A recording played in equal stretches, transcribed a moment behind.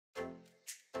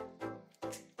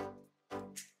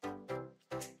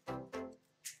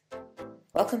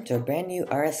Welcome to a brand new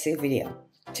RSC video.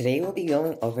 Today we'll be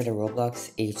going over the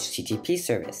Roblox HTTP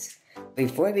service.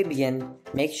 Before we begin,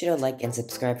 make sure to like and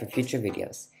subscribe for future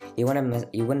videos. You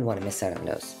wouldn't want to miss out on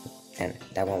those, and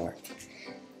that won't work.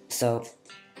 So,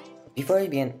 before we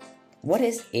begin, what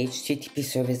is HTTP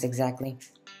service exactly?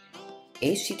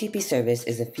 HTTP service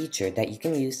is a feature that you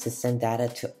can use to send data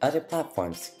to other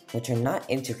platforms which are not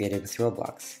integrated with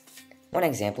Roblox. One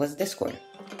example is Discord.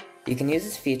 You can use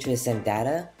this feature to send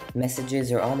data,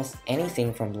 messages, or almost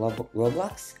anything from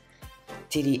Roblox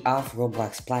to the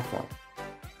off-Roblox platform.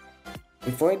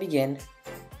 Before we begin,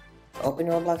 open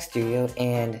Roblox Studio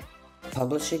and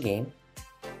publish your game.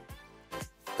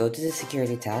 Go to the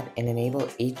Security tab and enable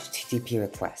HTTP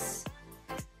requests.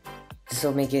 This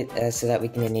will make it so that we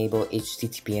can enable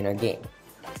HTTP in our game.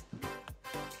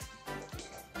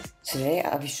 Today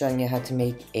I'll be showing you how to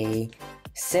make a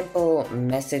simple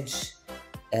message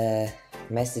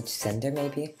sender.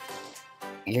 Maybe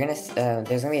there's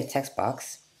gonna be a text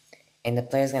box, and the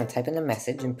player is gonna type in the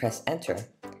message and press enter,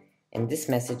 and this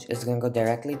message is gonna go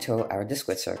directly to our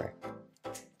Discord server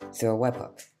through a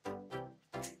webhook.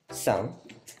 So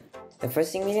the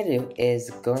first thing we need to do is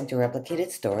go into replicated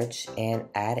storage and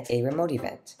add a remote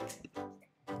event.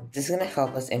 This is gonna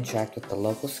help us interact with the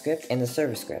local script and the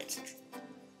server script.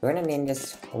 We're gonna name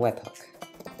this webhook.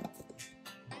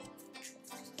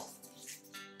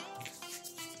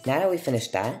 Now that we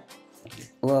finished that,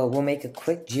 we'll make a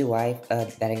quick GUI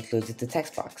that includes the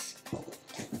text box.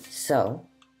 So,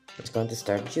 let's go into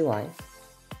Start GUI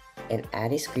and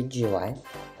add a screen GUI,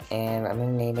 and I'm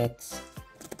going to name it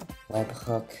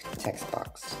webhook text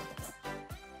box.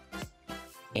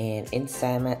 And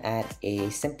inside I'm going to add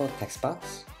a simple text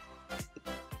box.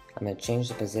 I'm going to change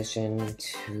the position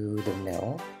to the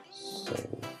middle. So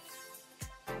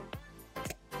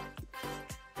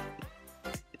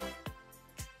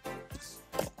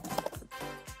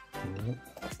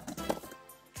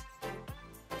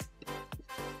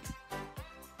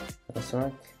this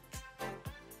work?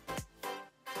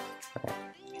 Alright,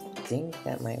 I think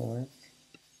that might work.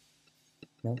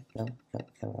 No,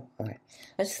 alright,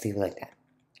 let's just leave it like that.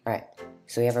 Alright,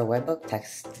 so we have our webhook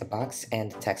text box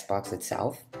and the text box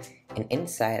itself, and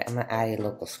inside I'm going to add a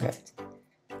local script.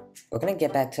 We're going to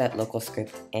get back to that local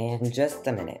script in just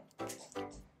a minute.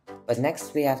 But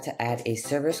next we have to add a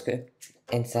server script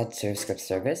inside server script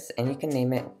service, and you can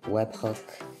name it webhook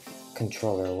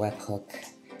controller, webhook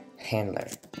handler.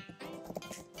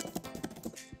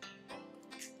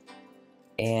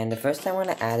 And the first thing I want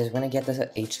to add is we're going to get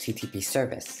the HTTP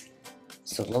service.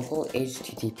 So local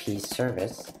HTTP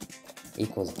service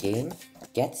equals game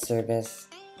get service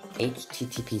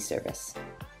HTTP service.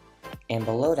 And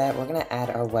below that we're going to add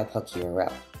our webhook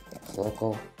URL.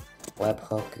 Local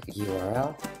webhook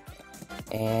URL.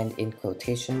 And in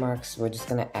quotation marks, we're just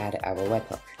going to add our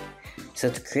webhook.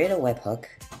 So to create a webhook,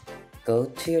 go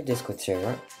to your Discord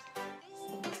server,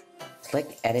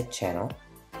 click Edit Channel,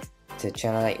 to the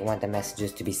channel that you want the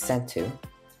messages to be sent to,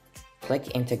 click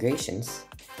Integrations,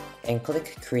 and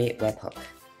click Create Webhook.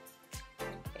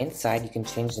 Inside, you can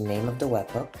change the name of the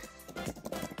webhook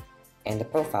and the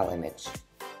profile image.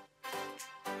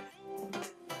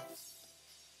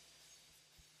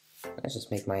 Let's just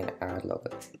make mine our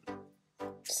logo.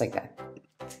 Just like that.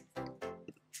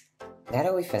 Now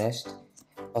that we finished,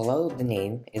 below the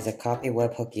name is a copy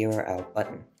webhook URL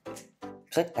button.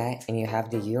 Click that and you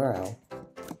have the URL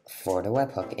for the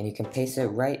webhook, and you can paste it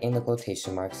right in the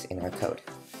quotation marks in our code.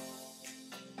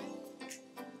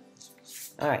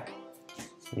 Alright,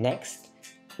 next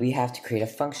we have to create a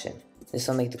function. This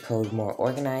will make the code more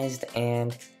organized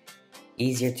and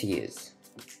easier to use.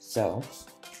 So,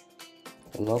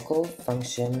 local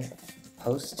function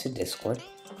post to Discord.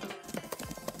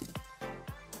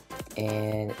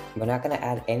 And we're not going to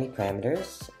add any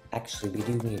parameters. Actually, we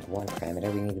do need one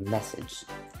parameter. We need a message.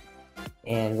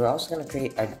 And we're also going to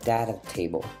create our data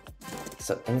table.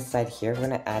 So inside here, we're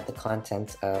going to add the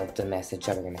content of the message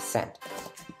that we're going to send.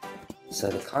 So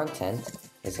the content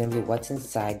is going to be what's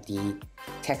inside the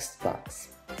text box.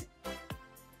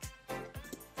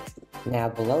 Now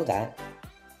below that,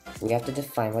 we have to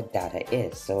define what data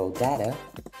is. So data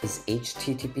is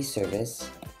HTTP service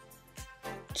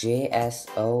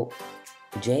JSON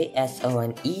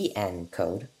EN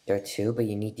code. There are two, but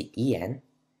you need the EN.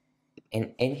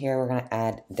 And in here, we're going to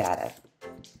add data.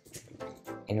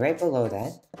 And right below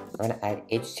that, we're going to add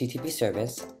HTTP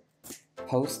service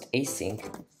post async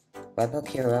webhook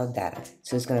URL data.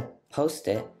 So it's going to post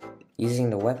it using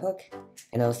the webhook,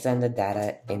 and it'll send the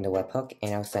data in the webhook,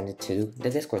 and I'll send it to the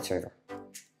Discord server.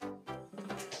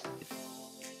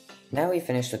 Now we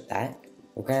finished with that,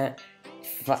 we're gonna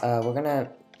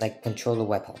like control the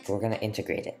webhook. We're gonna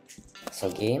integrate it.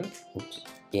 So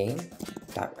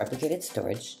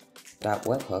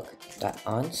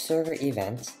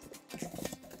game.replicatedStorage.webhook.onServerEvent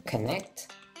connect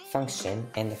function,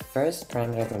 and the first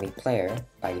parameter is gonna be player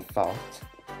by default,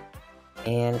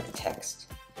 and text.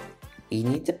 You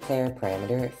need the player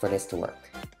parameter for this to work,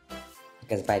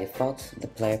 because by default the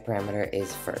player parameter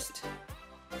is first.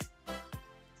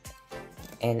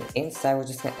 And inside we're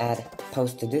just gonna add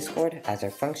post to Discord as our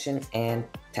function and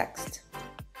text.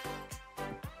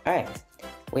 Alright,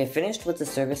 we have finished with the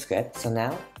server script, so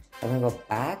now we're gonna go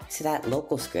back to that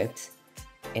local script,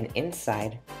 and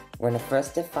inside we're gonna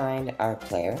first define our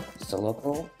player, so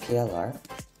local plr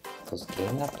equals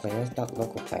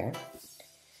game.players.localPlayer,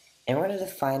 and we're gonna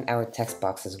define our text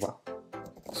box as well.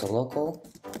 So local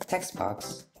text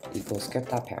box equals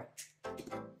script.parent.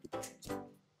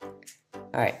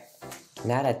 Alright,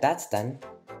 now that that's done,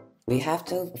 we have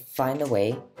to find a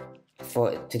way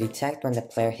to detect when the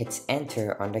player hits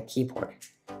enter on the keyboard.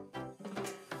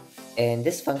 And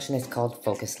this function is called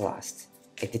focus lost.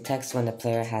 It detects when the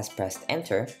player has pressed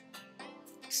enter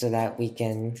so that we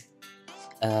can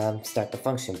start the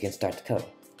function, we can start the code.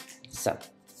 So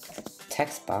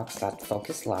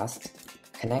textbox.focusLost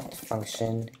connect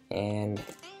function, and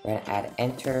we're gonna add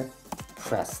enter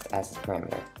pressed as the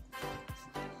parameter.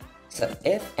 So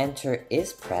if enter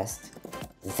is pressed,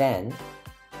 then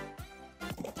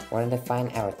we're gonna define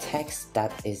our text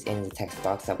that is in the text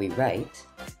box that we write.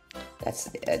 That's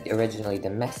originally the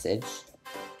message.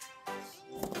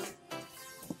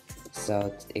 So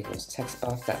it equals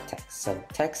textbox.text. So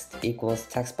text equals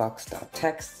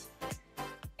textbox.text,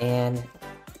 and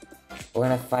we're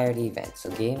gonna fire the event. So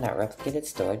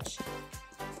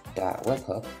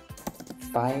game.replicatedStorage.webhook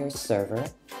fire server,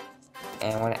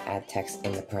 and I want to add text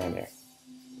in the parameter.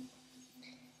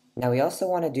 Now we also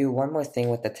want to do one more thing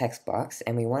with the text box,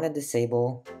 and we want to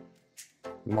disable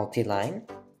multi-line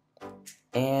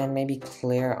and maybe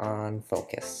clear on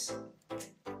focus,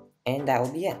 and that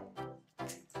will be it.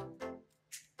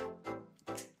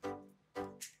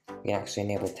 We can actually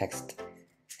enable text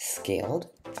scaled.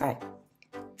 Alright,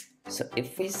 so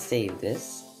if we save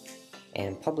this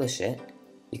and publish it,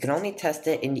 you can only test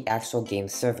it in the actual game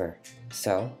server.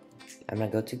 So I'm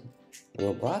gonna go to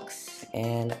Roblox,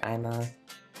 and I'm gonna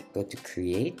go to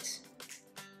create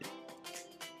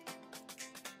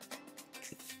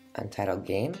Untitled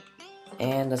game,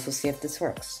 and let's see if this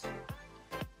works.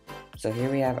 So here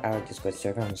we have our Discord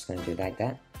server. I'm just gonna do like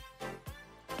that.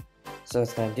 So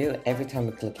it's gonna do, every time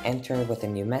we click enter with a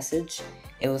new message,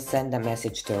 it will send that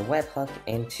message to a webhook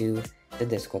into the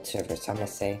Discord server. So I'm gonna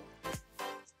say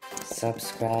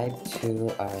subscribe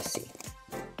to RSC.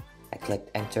 I clicked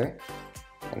enter,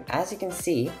 and as you can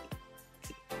see,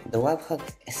 the webhook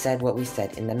said what we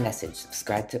said in the message,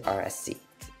 subscribe to RSC.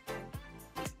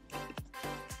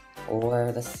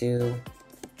 Or let's do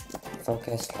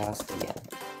focus lost again.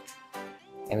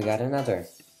 And we got another.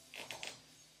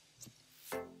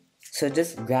 So it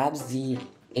just grabs the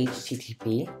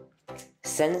HTTP,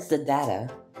 sends the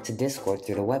data to Discord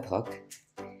through the webhook,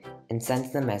 and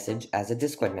sends the message as a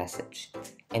Discord message.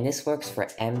 And this works for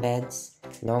embeds,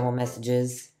 normal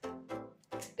messages.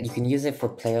 You can use it for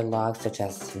player logs such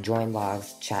as join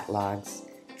logs, chat logs.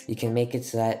 You can make it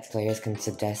so that players can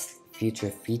suggest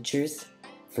future features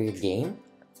for your game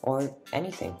or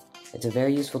anything. It's a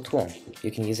very useful tool. You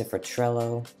can use it for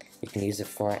Trello, you can use it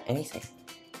for anything.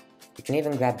 You can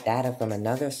even grab data from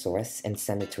another source and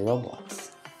send it to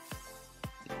Roblox.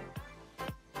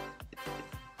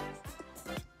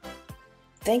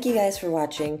 Thank you guys for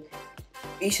watching.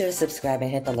 Be sure to subscribe and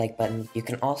hit the like button. You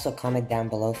can also comment down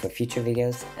below for future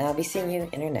videos, and I'll be seeing you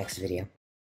in our next video.